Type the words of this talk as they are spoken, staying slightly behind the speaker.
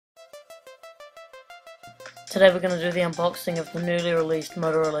Today we're going to do the unboxing of the newly released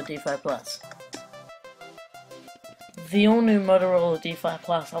Motorola Defy Plus. The all-new Motorola Defy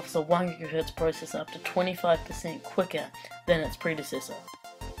Plus offers a 1 GHz processor up to 25% quicker than its predecessor.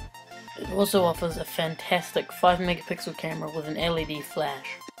 It also offers a fantastic 5 megapixel camera with an LED flash.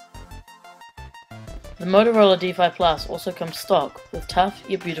 The Motorola Defy Plus also comes stock with tough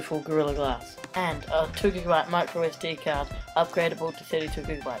yet beautiful Gorilla Glass and a 2GB microSD card upgradable to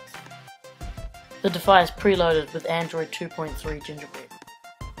 32GB. The Defy is preloaded with Android 2.3 Gingerbread.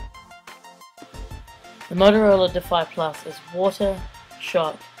 The Motorola Defy Plus is water,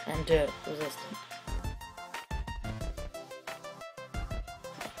 shock and dirt resistant.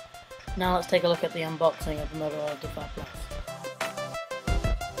 Now let's take a look at the unboxing of the Motorola Defy Plus.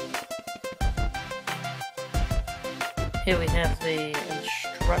 Here we have the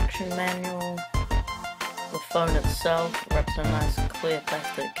instruction manual. The phone itself wraps in a nice clear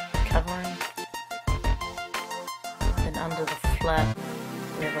plastic covering. Then under the flap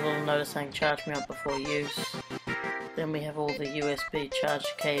we have a little notice saying charge me up before use. Then we have all the USB charge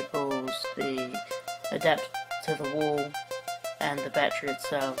cables, the adapter to the wall and the battery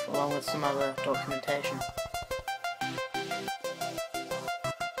itself, along with some other documentation.